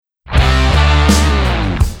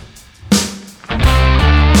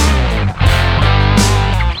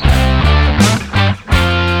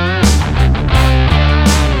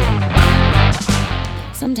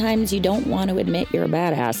sometimes you don't want to admit you're a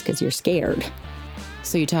badass because you're scared.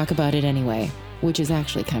 So you talk about it anyway, which is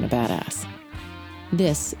actually kind of badass.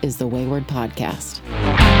 This is the Wayward Podcast.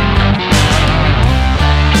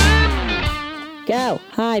 Go.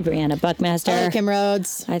 Hi, Briana Buckmaster. Hello, Kim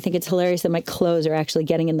Rhodes. I think it's hilarious that my clothes are actually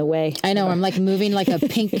getting in the way. I know. I'm like moving like a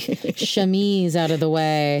pink chemise out of the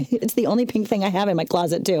way. It's the only pink thing I have in my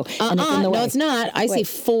closet, too. And it's in the way. No, it's not. I see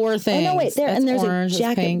four things. Oh, no, wait. That's and there's orange, a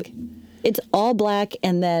jacket. pink. It's all black,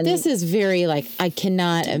 and then... This is very, like, I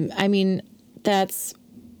cannot... I mean, that's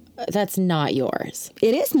not yours.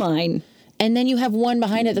 It is mine. And then you have one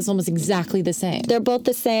behind it that's almost exactly the same. They're both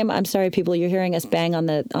the same. I'm sorry, people. You're hearing us bang on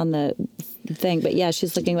the thing, but yeah,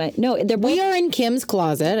 she's looking like no. They're both. We are in Kim's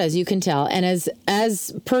closet, as you can tell, and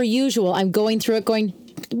as per usual, I'm going through it, going,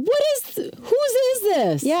 whose is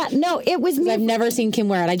this? Yeah, no, it was me. I've never seen Kim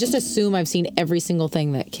wear it. I just assume I've seen every single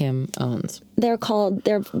thing that Kim owns. They're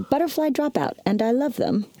butterfly dropout, and I love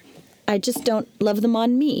them. I just don't love them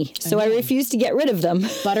on me, so I refuse to get rid of them.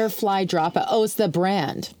 Butterfly dropout. Oh, it's the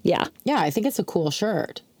brand. Yeah. Yeah, I think it's a cool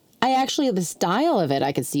shirt. The style of it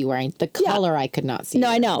I could see you wearing. The color I could not see. No,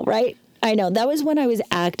 I know, right? I know. That was when I was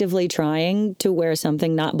actively trying to wear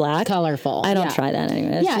something not black. Colorful. I don't try that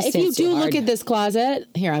anyway. Yeah, if you do look at this closet,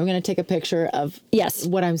 here, I'm going to take a picture of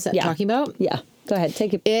what I'm talking about. Yeah, go ahead.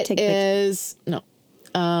 Take a picture.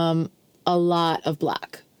 A lot of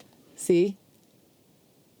black. See?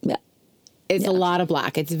 Yeah. It's a lot of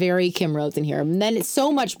black. It's very Kim Rhodes in here. And then it's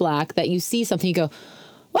so much black that you see something, you go,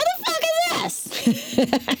 what the fuck is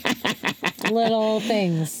this? Little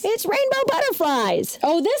things. It's rainbow butterflies.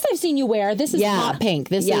 Oh, this I've seen you wear. This is hot pink.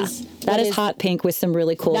 That is hot pink with some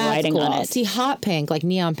really cool writing on it. See, hot pink, like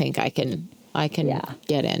neon pink, I can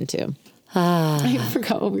get into. I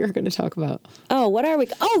forgot what we were going to talk about. Oh, what are we?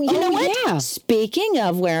 Oh, you know what? Yeah. Speaking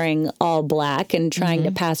of wearing all black and trying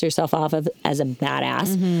to pass yourself off as a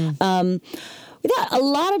badass, a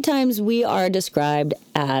lot of times we are described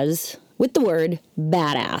as, with the word,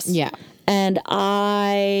 badass. Yeah. And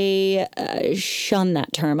I shun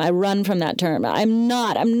that term. I run from that term. I'm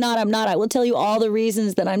not. I will tell you all the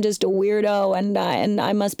reasons that I'm just a weirdo and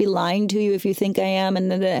I must be lying to you if you think I am.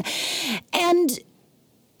 And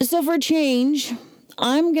so for a change,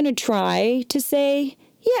 I'm going to try to say,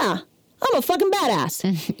 yeah, I'm a fucking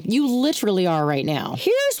badass. You literally are right now.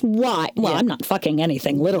 Here's why. Well, I'm not fucking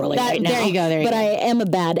anything literally right now. There you go. But I am a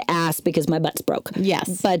badass because my butt's broke.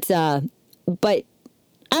 Yes. But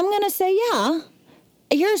I'm going to say, yeah,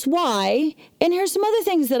 here's why. And here's some other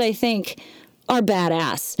things that I think are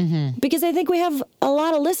badass. Mm-hmm. Because I think we have a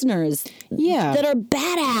lot of listeners that are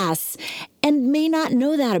badass and may not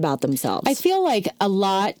know that about themselves. I feel like a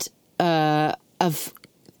lot of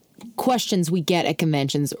questions we get at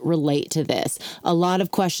conventions relate to this. A lot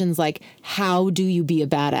of questions like, how do you be a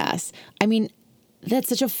badass? I mean, that's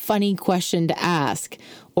such a funny question to ask.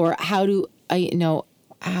 Or how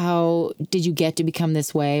did you get to become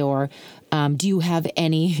this way? Or do you have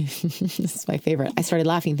any, this is my favorite, I started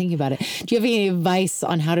laughing thinking about it. Do you have any advice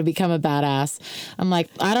on how to become a badass? I'm like,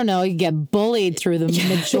 I don't know, you get bullied through the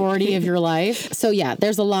majority of your life. So yeah,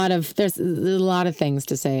 there's a lot of things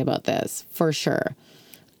to say about this, for sure.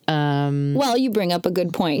 Well, you bring up a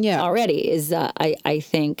good point already, is I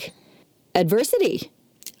think adversity.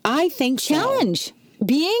 I think challenge. So.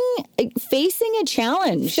 Facing a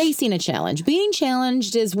challenge. Being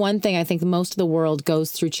challenged is one thing. I think most of the world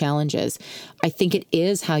goes through challenges. I think it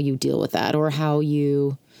is how you deal with that or how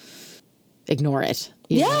you ignore it.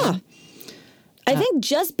 You know? I think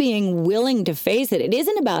just being willing to face it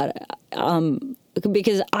isn't about,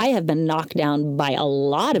 because I have been knocked down by a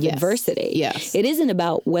lot of adversity. Yes. It isn't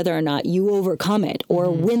about whether or not you overcome it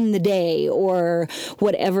or win the day or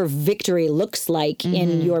whatever victory looks like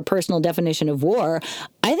in your personal definition of war.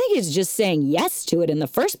 I think it's just saying yes to it in the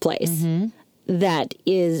first place. That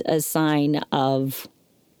is a sign of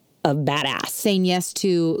badass. Saying yes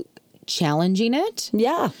to challenging it.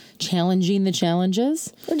 Yeah. Challenging the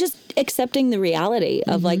challenges. Or just accepting the reality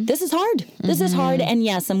of like, this is hard. This is hard. And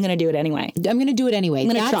yes, I'm going to do it anyway. I'm going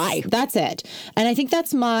to try. That's it. And I think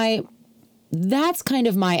that's kind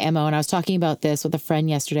of my MO. And I was talking about this with a friend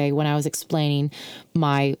yesterday when I was explaining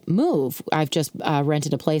my move. I've just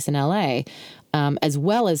rented a place in LA, as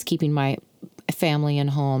well as keeping my family and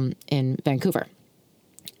home in Vancouver.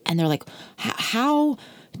 And they're like, how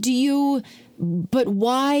do you... But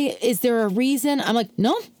why? Is there a reason? I'm like,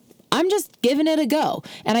 no, I'm just giving it a go.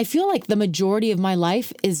 And I feel like the majority of my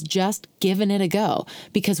life is just giving it a go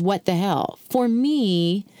because what the hell? For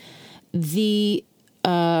me, the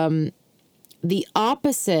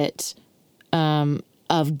opposite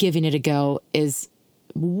of giving it a go is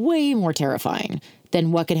way more terrifying.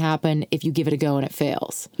 than what could happen if you give it a go and it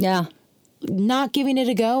fails. Yeah. Not giving it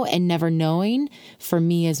a go and never knowing, for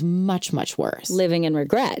me, is much, much worse. Living in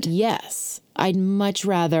regret. Yes. I'd much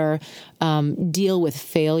rather deal with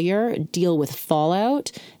failure, deal with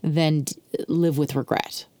fallout, than live with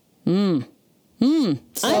regret. So,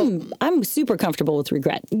 I'm super comfortable with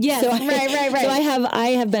regret. Yes, so right. So I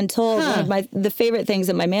have been told one of the favorite things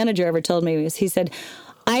that my manager ever told me was, he said,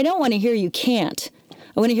 I don't want to hear you can't.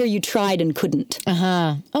 I want to hear you tried and couldn't.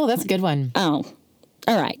 Oh, that's a good one. Oh,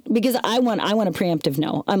 all right. Because I want a preemptive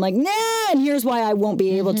no. I'm like, nah, and here's why I won't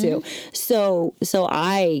be able to. So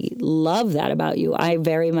I love that about you. I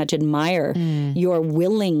very much admire your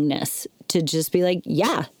willingness to just be like,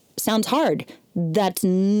 yeah, sounds hard. That's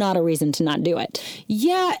not a reason to not do it.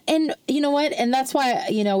 Yeah. And you know what? And that's why,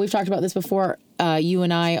 we've talked about this before. You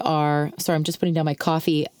and I are, sorry, I'm just putting down my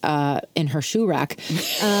coffee in her shoe rack.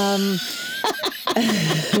 And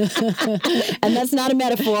that's not a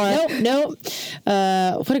metaphor. Nope.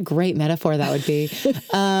 What a great metaphor that would be.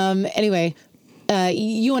 Anyway,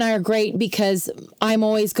 you and I are great because I'm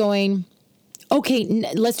always going, okay,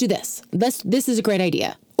 let's do this. This is a great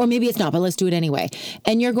idea. Or maybe it's not, but let's do it anyway.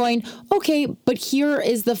 And you're going, okay, but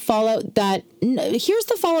here's the fallout that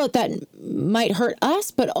might hurt us,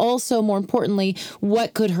 but also more importantly,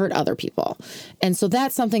 what could hurt other people. And so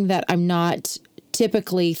that's something that I'm not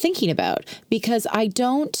typically thinking about, because I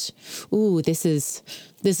don't, this is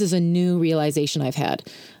a new realization I've had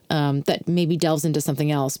that maybe delves into something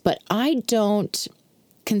else, but I don't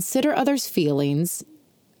consider others' feelings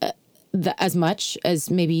as much as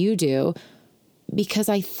maybe you do, because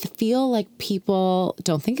I feel like people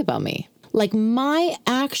don't think about me. Like, my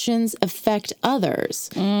actions affect others.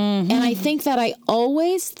 And I think that I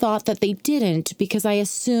always thought that they didn't, because I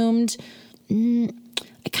assumed,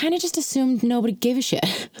 I kind of just assumed nobody gave a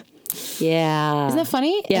shit. Yeah. Isn't that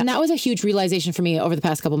funny? Yeah. And that was a huge realization for me over the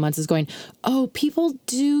past couple months, is going, people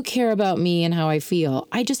do care about me and how I feel.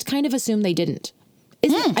 I just kind of assumed they didn't.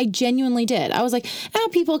 I genuinely did. I was like,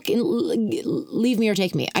 people can leave me or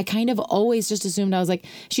take me. I kind of always just assumed, I was like,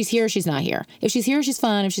 she's here, she's not here. If she's here, she's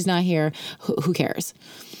fun. If she's not here, who cares?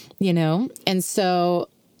 And so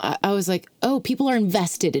I was like, people are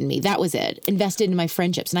invested in me. That was it. Invested in my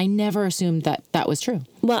friendships. And I never assumed that that was true.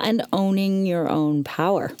 Well, and owning your own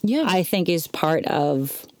power, I think, is part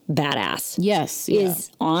of badass. Yes.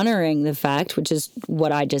 Is honoring the fact, which is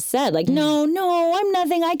what I just said. Like, no, I'm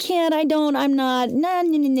nothing. I can't. I don't. I'm not. Nah.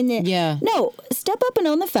 Yeah. No, step up and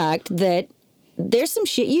own the fact that there's some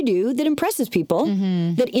shit you do that impresses people,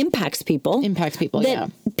 that impacts people.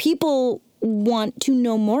 That people want to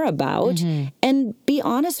know more about, and be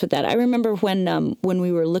honest with that. I remember when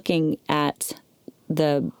we were looking at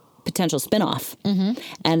the potential spinoff,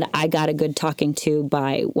 and I got a good talking to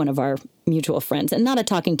by one of our mutual friends, and not a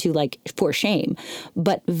talking to like for shame,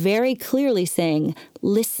 but very clearly saying,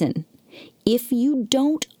 listen, if you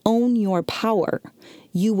don't own your power,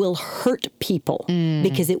 you will hurt people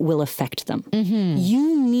because it will affect them.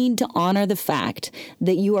 You need to honor the fact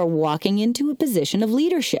that you are walking into a position of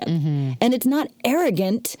leadership, and it's not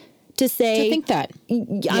arrogant to say, to think that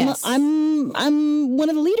I'm one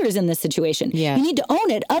of the leaders in this situation. Yeah. You need to own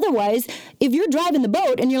it. Otherwise, if you're driving the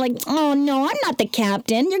boat and you're like, oh no, I'm not the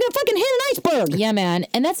captain, you're gonna fucking hit an iceberg. Yeah, man.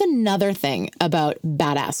 And that's another thing about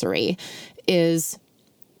badassery, is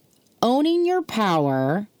owning your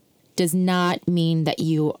power does not mean that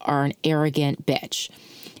you are an arrogant bitch.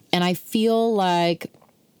 And I feel like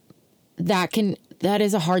that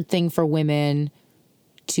is a hard thing for women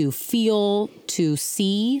to feel, to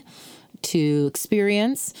see, to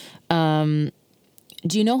experience. Do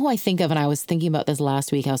you know who I think of? And I was thinking about this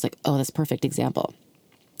last week. I was like, that's a perfect example.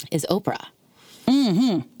 Is Oprah.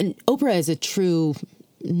 And Oprah is a true,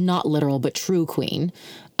 not literal, but true queen.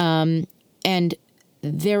 And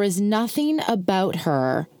there is nothing about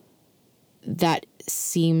her that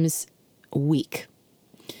seems weak.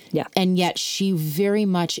 Yeah. And yet she very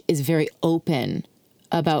much is very open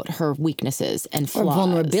about her weaknesses and flaws.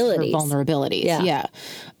 Or vulnerabilities. Yeah.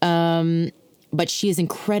 But she is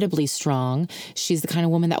incredibly strong. She's the kind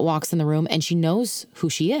of woman that walks in the room and she knows who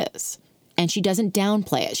she is. And she doesn't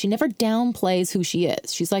downplay it. She never downplays who she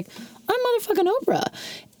is. She's like, I'm motherfucking Oprah.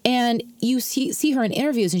 And you see her in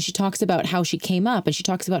interviews, and she talks about how she came up, and she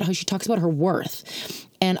talks about her worth.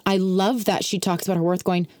 And I love that she talks about her worth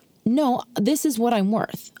going, no, this is what I'm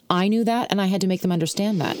worth. I knew that, and I had to make them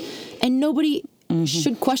understand that. And nobody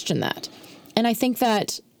should question that. And I think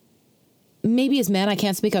that maybe as men, I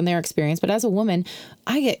can't speak on their experience, but as a woman,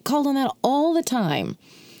 I get called on that all the time.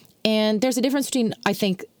 And there's a difference between, I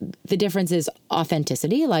think the difference is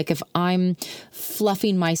authenticity. Like if I'm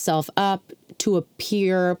fluffing myself up to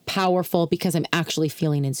appear powerful because I'm actually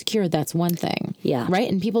feeling insecure, that's one thing. Yeah. Right?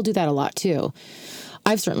 And people do that a lot too.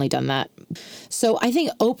 I've certainly done that. So I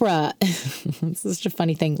think Oprah, this is such a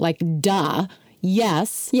funny thing, like, duh.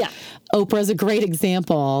 Yes. Yeah. Oprah's a great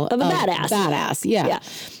example of a badass. Badass. Yeah.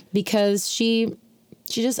 Because she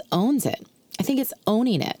just owns it. I think it's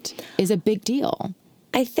owning it is a big deal.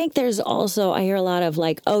 I think there's also, I hear a lot of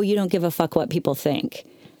like, oh, you don't give a fuck what people think.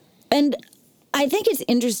 And I think it's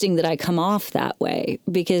interesting that I come off that way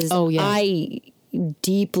because I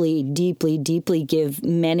deeply, deeply, deeply give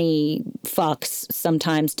many fucks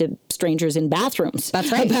sometimes to strangers in bathrooms.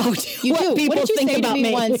 That's right. About you what do. people What did you think say about to me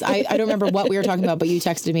me once? I don't remember what we were talking about, but you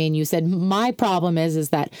texted me and you said, my problem is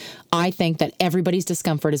that I think that everybody's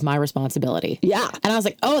discomfort is my responsibility. Yeah. And I was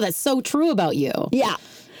like, oh, that's so true about you. Yeah.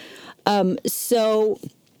 So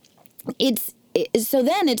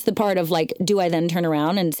then it's the part of like, do I then turn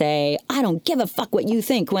around and say, I don't give a fuck what you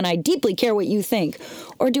think when I deeply care what you think?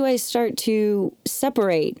 Or do I start to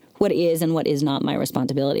separate what is and what is not my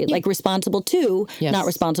responsibility? Like responsible to, not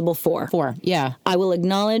responsible for. Yeah. I will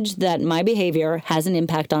acknowledge that my behavior has an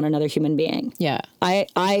impact on another human being. Yeah.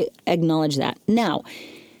 I acknowledge that. Now,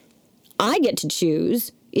 I get to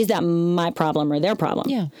choose, is that my problem or their problem?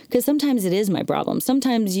 Yeah. Because sometimes it is my problem.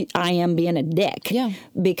 Sometimes I am being a dick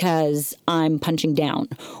because I'm punching down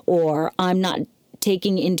or I'm not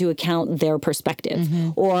taking into account their perspective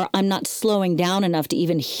or I'm not slowing down enough to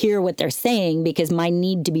even hear what they're saying because my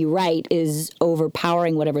need to be right is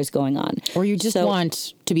overpowering whatever's going on. Or you just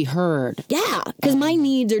want to be heard. Yeah, because my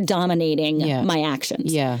needs are dominating my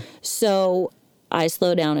actions. Yeah. So I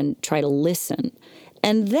slow down and try to listen.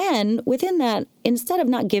 And then within that, instead of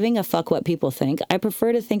not giving a fuck what people think, I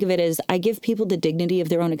prefer to think of it as I give people the dignity of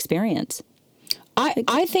their own experience.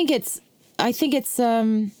 I think it's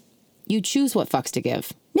you choose what fucks to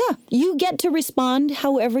give. Yeah. You get to respond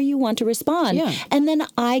however you want to respond. Yeah. And then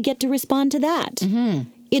I get to respond to that. Mm-hmm.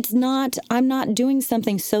 It's not, I'm not doing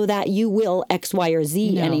something so that you will X, Y, or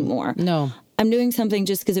Z anymore. No. I'm doing something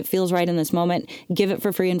just because it feels right in this moment. Give it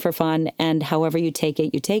for free and for fun. And however you take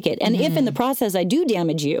it, you take it. And if in the process I do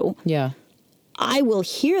damage you, I will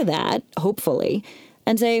hear that, hopefully,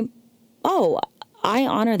 and say, oh, I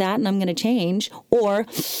honor that and I'm going to change. Or,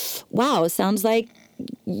 wow, sounds like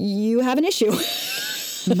you have an issue.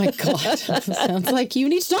 Oh my God. Sounds like you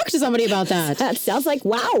need to talk to somebody about that. That sounds like,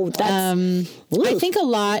 wow. That's,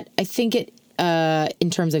 I think it, in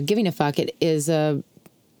terms of giving a fuck, it is a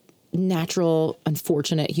natural,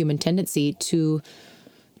 unfortunate human tendency to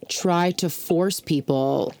try to force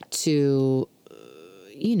people to,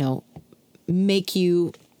 make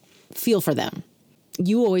you feel for them.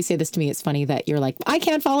 You always say this to me. It's funny that you're like, I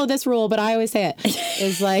can't follow this rule, but I always say it.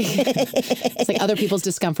 It's like other people's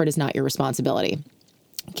discomfort is not your responsibility.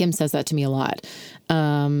 Kim says that to me a lot.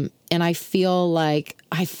 And I feel like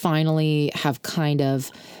I finally have kind of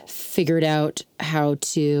figured out how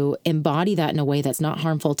to embody that in a way that's not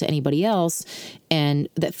harmful to anybody else and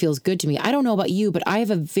that feels good to me. I don't know about you, but I have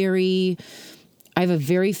a very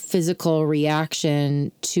physical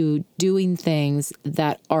reaction to doing things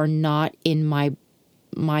that are not in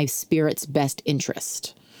my spirit's best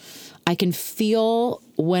interest. I can feel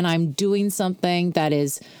when I'm doing something that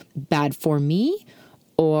is bad for me,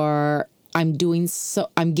 or I'm giving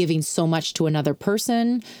so much to another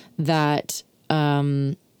person that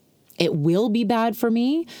it will be bad for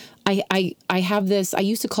me. I have this, I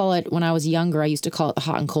used to call it, when I was younger, I used to call it the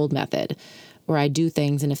hot and cold method, where I do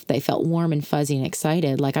things, and if they felt warm and fuzzy and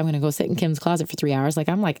excited, like I'm going to go sit in Kim's closet for 3 hours,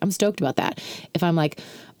 I'm stoked about that. If I'm like,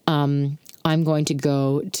 I'm going to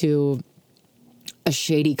go to a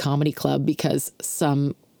shady comedy club because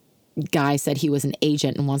some guy said he was an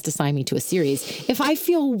agent and wants to sign me to a series. If I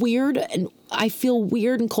feel weird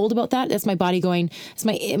and cold about that, that's my body going, it's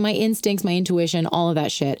my instincts, my intuition, all of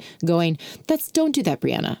that shit going, don't do that,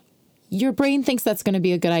 Briana. Your brain thinks that's going to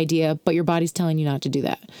be a good idea, but your body's telling you not to do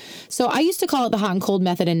that. So I used to call it the hot and cold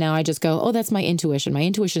method, and now I just go, oh, that's my intuition. My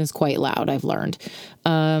intuition is quite loud, I've learned.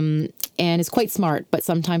 And it's quite smart, but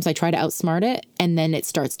sometimes I try to outsmart it, and then it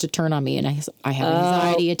starts to turn on me, and I have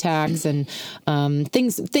anxiety attacks, and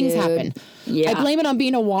things happen. Yeah. I blame it on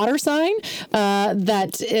being a water sign.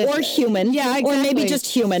 Or human. Yeah, exactly. Or maybe just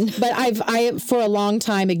human. But I for a long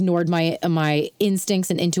time ignored my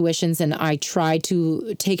instincts and intuitions, and I tried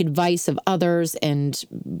to take advice of others and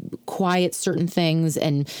quiet certain things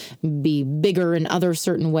and be bigger in other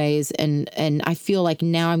certain ways. And I feel like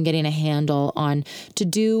now I'm getting a handle on to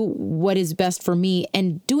do what is best for me,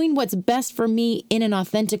 and doing what's best for me in an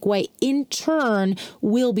authentic way in turn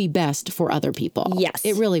will be best for other people. Yes.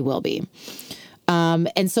 It really will be.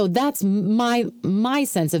 And so that's my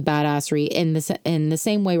sense of badassery in the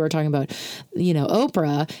same way we're talking about,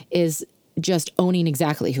 Oprah is just owning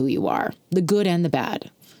exactly who you are, the good and the bad,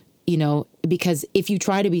 because if you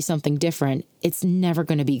try to be something different, it's never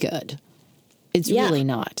going to be good. It's really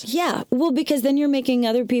not. Yeah. Well, because then you're making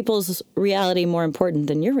other people's reality more important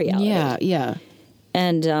than your reality. Yeah. Yeah.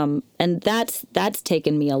 And that's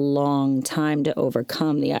taken me a long time to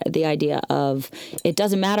overcome the idea of it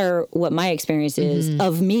doesn't matter what my experience is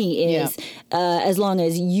of me is, as long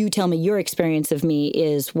as you tell me your experience of me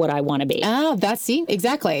is what I want to be.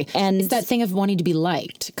 Exactly. And it's that thing of wanting to be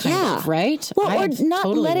liked, kind of, right? Well, or not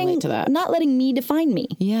letting me define me.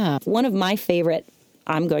 Yeah. One of my favorite,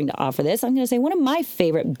 I'm going to offer this. I'm going to say one of my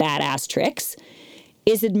favorite badass tricks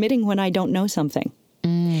is admitting when I don't know something.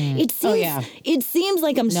 It seems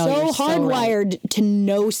like I'm so hardwired to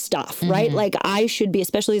know stuff, right? Like I should be,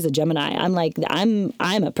 especially as a Gemini.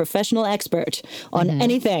 I'm a professional expert on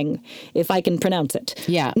anything if I can pronounce it.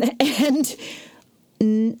 Yeah.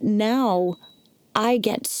 And now I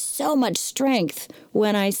get so much strength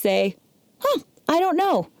when I say, I don't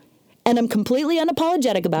know. And I'm completely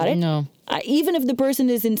unapologetic about it. No. Even if the person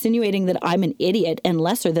is insinuating that I'm an idiot and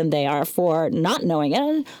lesser than they are for not knowing it, I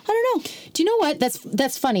don't know. Do you know what?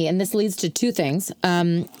 That's funny, and this leads to two things.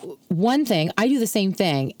 One thing, I do the same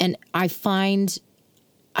thing, and I find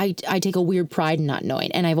I take a weird pride in not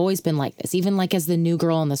knowing, and I've always been like this. Even like as the new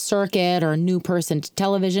girl on the circuit or a new person to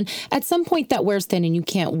television, at some point that wears thin, and you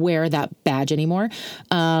can't wear that badge anymore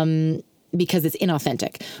because it's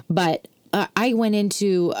inauthentic. But I went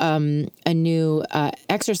into a new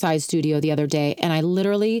exercise studio the other day, and I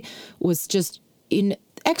literally was just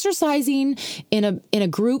exercising in a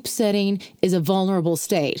group setting is a vulnerable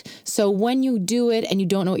state. So when you do it and you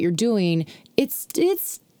don't know what you're doing, it's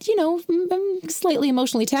slightly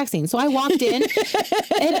emotionally taxing. So I walked in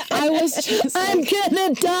and I was just I'm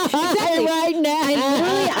gonna die right now.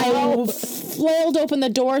 I flailed open the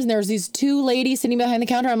doors and there was these two ladies sitting behind the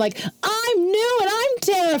counter. I'm like, I'm new and I'm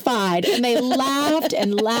terrified. And they laughed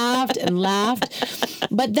and laughed and laughed.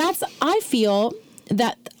 But I feel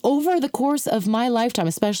that over the course of my lifetime,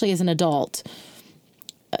 especially as an adult,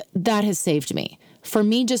 that has saved me. For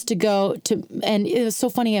me just to go to, and it was so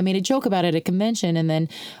funny, I made a joke about it at a convention, and then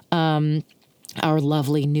our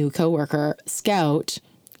lovely new coworker, Scout,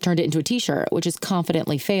 turned it into a t-shirt, which is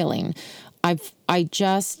confidently failing. I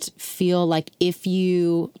just feel like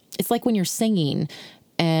it's like when you're singing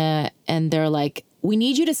and they're like, we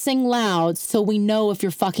need you to sing loud so we know if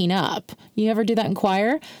you're fucking up. You ever do that in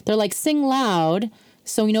choir? They're like, sing loud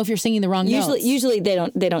so we know if you're singing the wrong notes. Usually they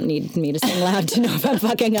don't need me to sing loud to know if I'm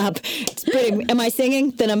fucking up. It's pretty. Am I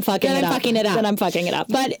singing? Then I'm fucking it up. Then I'm fucking it up.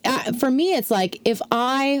 But for me, it's like if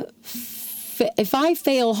I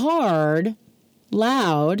fail hard,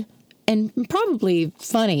 loud, and probably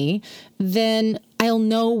funny, then I'll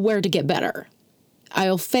know where to get better.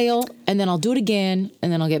 I'll fail, and then I'll do it again,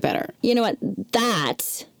 and then I'll get better. You know what?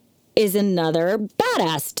 That is another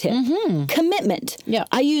badass tip. Commitment. Yeah.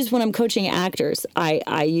 I use when I'm coaching actors,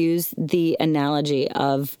 I use the analogy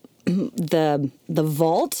of the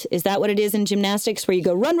vault. Is that what it is in gymnastics, where you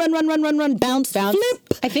go run, bounce, flip,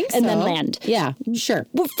 I think so. and then land? Yeah, sure.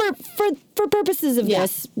 Well, for purposes of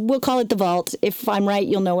this, we'll call it the vault. If I'm right,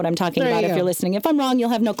 you'll know what I'm talking about. If you're listening, if I'm wrong,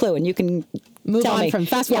 you'll have no clue, and you can move tell on me. from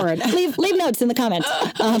fast forward. Leave notes in the comments.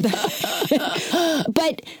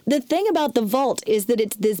 But the thing about the vault is that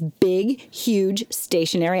it's this big, huge,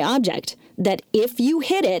 stationary object that if you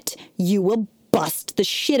hit it, you will bust the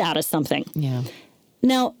shit out of something. Yeah.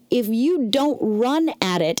 Now, if you don't run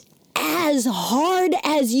at it as hard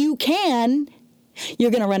as you can,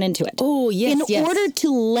 you're going to run into it. Oh, yes, In order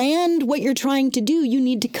to land what you're trying to do, you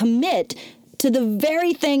need to commit to the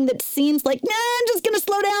very thing that seems like, I'm just going to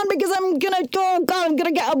slow down because I'm going to go, I'm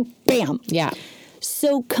going to go, bam. Yeah.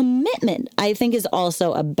 So commitment, I think, is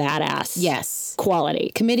also a badass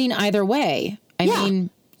quality. Committing either way. I mean,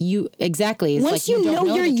 exactly. It's once you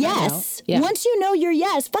know your yes, once you know your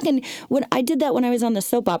yes, fucking, when I did that when I was on the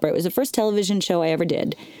soap opera, it was the first television show I ever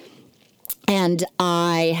did. And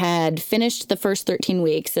I had finished the first 13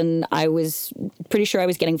 weeks, and I was pretty sure I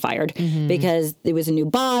was getting fired because there was a new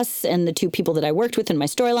boss, and the two people that I worked with in my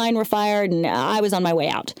storyline were fired, and I was on my way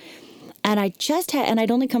out. And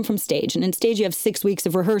I'd only come from stage. And in stage, you have 6 weeks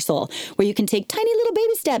of rehearsal where you can take tiny little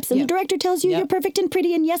baby steps. And the director tells you you're perfect and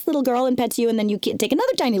pretty and yes, little girl, and pets you. And then you can take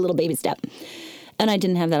another tiny little baby step. And I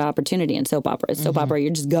didn't have that opportunity in soap opera. Soap opera,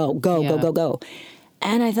 you just go.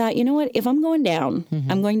 And I thought, you know what? If I'm going down,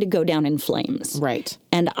 I'm going to go down in flames. Right.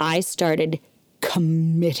 And I started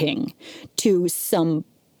committing to some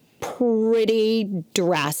pretty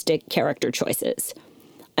drastic character choices.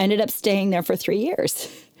 I ended up staying there for 3 years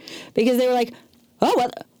because they were like, oh,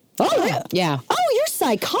 what? Oh, yeah. Oh, you're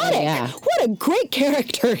psychotic. Oh, yeah. What a great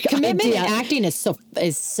character. Commitment idea. in acting is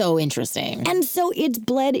so interesting. And so it's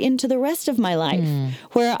bled into the rest of my life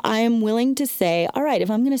where I am willing to say, all right,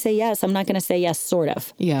 if I'm going to say yes, I'm not going to say yes, sort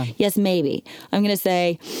of. Yeah. Yes, maybe. I'm going to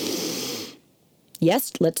say,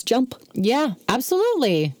 yes, let's jump. Yeah,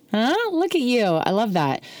 absolutely. Huh? Look at you. I love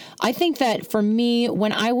that. I think that for me,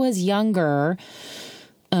 when I was younger,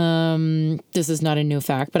 this is not a new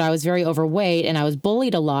fact, but I was very overweight and I was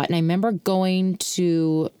bullied a lot. And I remember going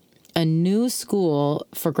to a new school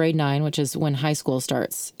for grade 9, which is when high school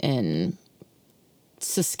starts in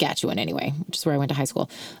Saskatchewan anyway, which is where I went to high school.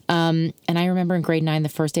 And I remember in grade 9, the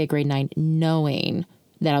first day of grade 9, knowing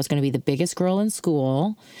that I was going to be the biggest girl in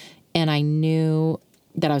school. And I knew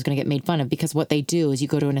that I was going to get made fun of because what they do is you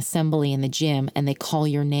go to an assembly in the gym and they call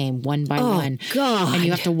your name one by one. God. And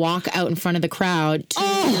you have to walk out in front of the crowd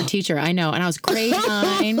to your teacher. I know. And I was grade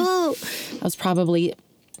 9. I was probably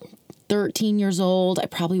 13 years old. I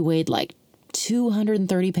probably weighed like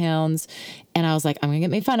 230 pounds. And I was like, I'm going to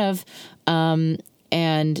get made fun of.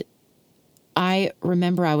 And I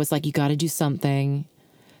remember I was like, you got to do something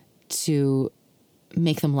to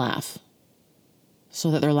make them laugh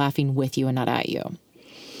so that they're laughing with you and not at you.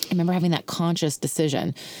 I remember having that conscious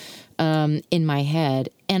decision in my head,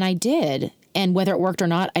 and I did. And whether it worked or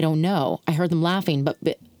not, I don't know. I heard them laughing, but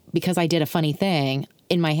because I did a funny thing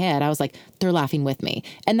in my head, I was like, they're laughing with me.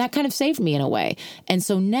 And that kind of saved me in a way. And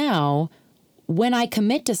so now when I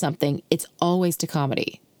commit to something, it's always to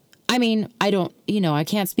comedy. I mean, I don't, I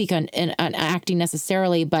can't speak on acting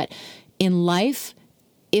necessarily, but in life,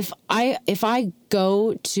 if I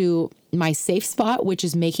go to my safe spot, which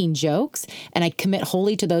is making jokes, and I commit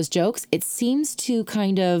wholly to those jokes, it seems to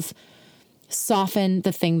kind of soften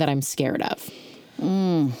the thing that I'm scared of.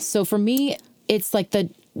 So for me, it's like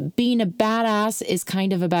being a badass is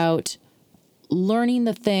kind of about learning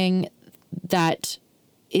the thing that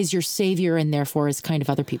is your savior and therefore is kind of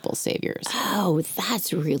other people's saviors. Oh,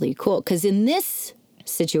 that's really cool. Because in this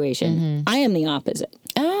situation, I am the opposite.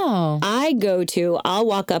 Oh. I'll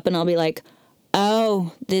walk up and I'll be like,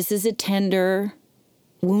 oh, this is a tender,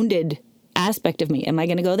 wounded aspect of me. Am I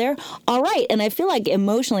going to go there? All right. And I feel like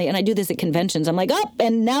emotionally, and I do this at conventions, I'm like,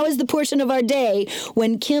 and now is the portion of our day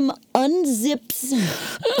when Kim unzips,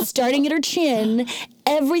 starting at her chin,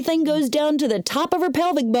 everything goes down to the top of her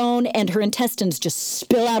pelvic bone, and her intestines just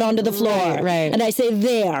spill out onto the floor. Right. And I say,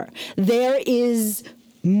 there is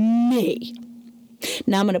me.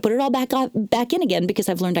 Now I'm going to put it all back in again because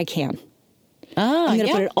I've learned I can. Oh, I'm going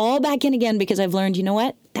to put it all back in again because I've learned, you know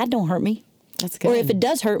what? That don't hurt me. That's good. Or if it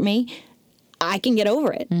does hurt me, I can get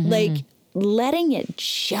over it. Like letting it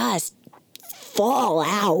just fall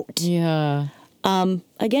out. Yeah.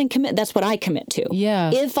 Again, commit. That's what I commit to.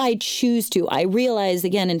 Yeah. If I choose to, I realize,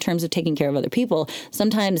 again, in terms of taking care of other people,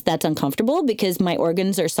 sometimes that's uncomfortable because my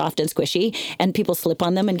organs are soft and squishy and people slip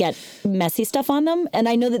on them and get messy stuff on them. And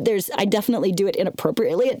I know that I definitely do it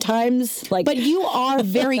inappropriately at times. But you are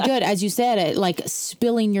very good, as you said, at like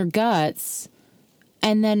spilling your guts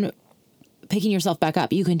and then picking yourself back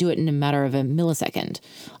up. You can do it in a matter of a millisecond.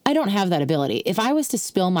 I don't have that ability. If I was to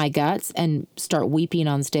spill my guts and start weeping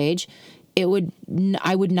on stage, I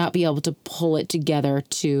would not be able to pull it together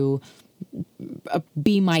to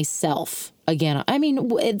be myself again. I mean,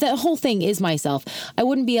 the whole thing is myself. I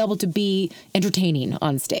wouldn't be able to be entertaining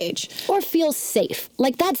on stage or feel safe.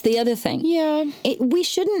 Like that's the other thing. Yeah. We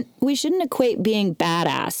shouldn't equate being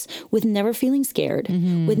badass with never feeling scared,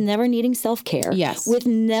 with never needing self-care, yes, with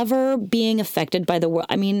never being affected by the world.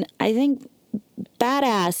 I mean, I think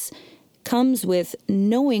badass comes with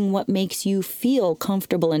knowing what makes you feel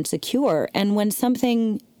comfortable and secure. And when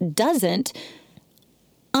something doesn't,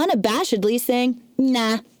 unabashedly saying,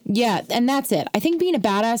 nah. Yeah, and that's it. I think being a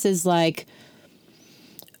badass is like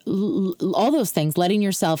all those things, letting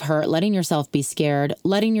yourself hurt, letting yourself be scared,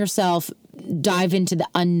 letting yourself dive into the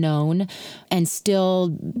unknown and still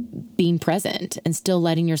being present and still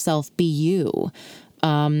letting yourself be you.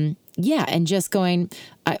 Yeah, and just going,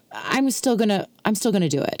 I'm still gonna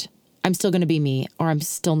do it. I'm still going to be me, or I'm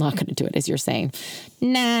still not going to do it, as you're saying.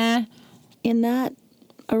 Nah. In that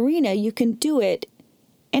arena, you can do it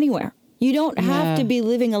anywhere. You don't have to be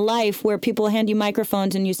living a life where people hand you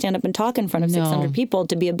microphones and you stand up and talk in front of 600 people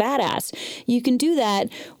to be a badass. You can do that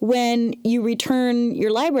when you return your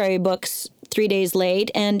library books 3 days late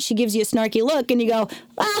and she gives you a snarky look and you go,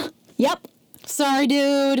 yep. Sorry,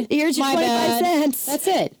 dude. Here's your 25 cents. That's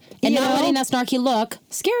it. And not letting that snarky look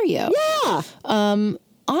scare you. Yeah.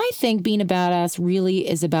 I think being a badass really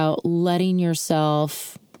is about letting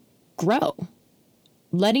yourself grow.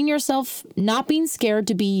 letting yourself, not being scared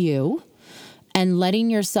to be you, and letting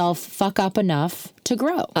yourself fuck up enough to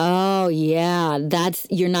grow. Oh, yeah.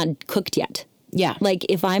 You're not cooked yet. Yeah. Like,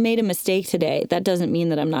 if I made a mistake today, that doesn't mean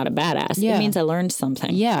that I'm not a badass. Yeah. It means I learned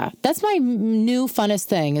something. Yeah. That's my new funnest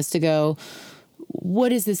thing, is to go,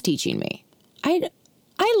 what is this teaching me? I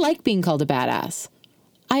like being called a badass.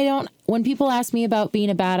 When people ask me about being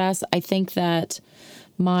a badass, I think that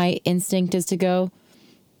my instinct is to go,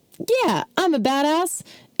 yeah, I'm a badass,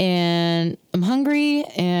 and I'm hungry,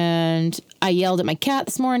 and I yelled at my cat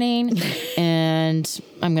this morning, and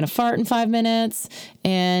I'm going to fart in 5 minutes,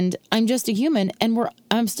 and I'm just a human, and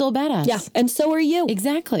I'm still a badass. Yeah, and so are you.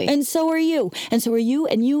 Exactly. And so are you. And so are you,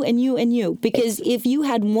 and you, and you, and you. Because if you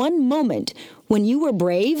had one moment when you were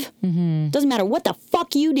brave, doesn't matter what the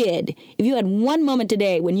fuck you did, if you had one moment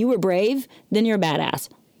today when you were brave, then you're a badass.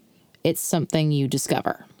 It's something you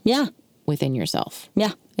discover. Yeah. Within yourself.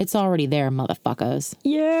 Yeah. It's already there, motherfuckers.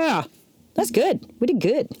 Yeah. That's good. We did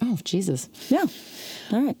good. Oh, Jesus. Yeah.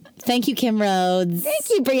 All right. Thank you, Kim Rhodes. Thank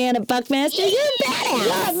you, Briana Buckmaster. You're a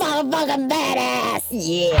badass. You're a motherfucking badass.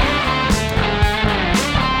 Yeah.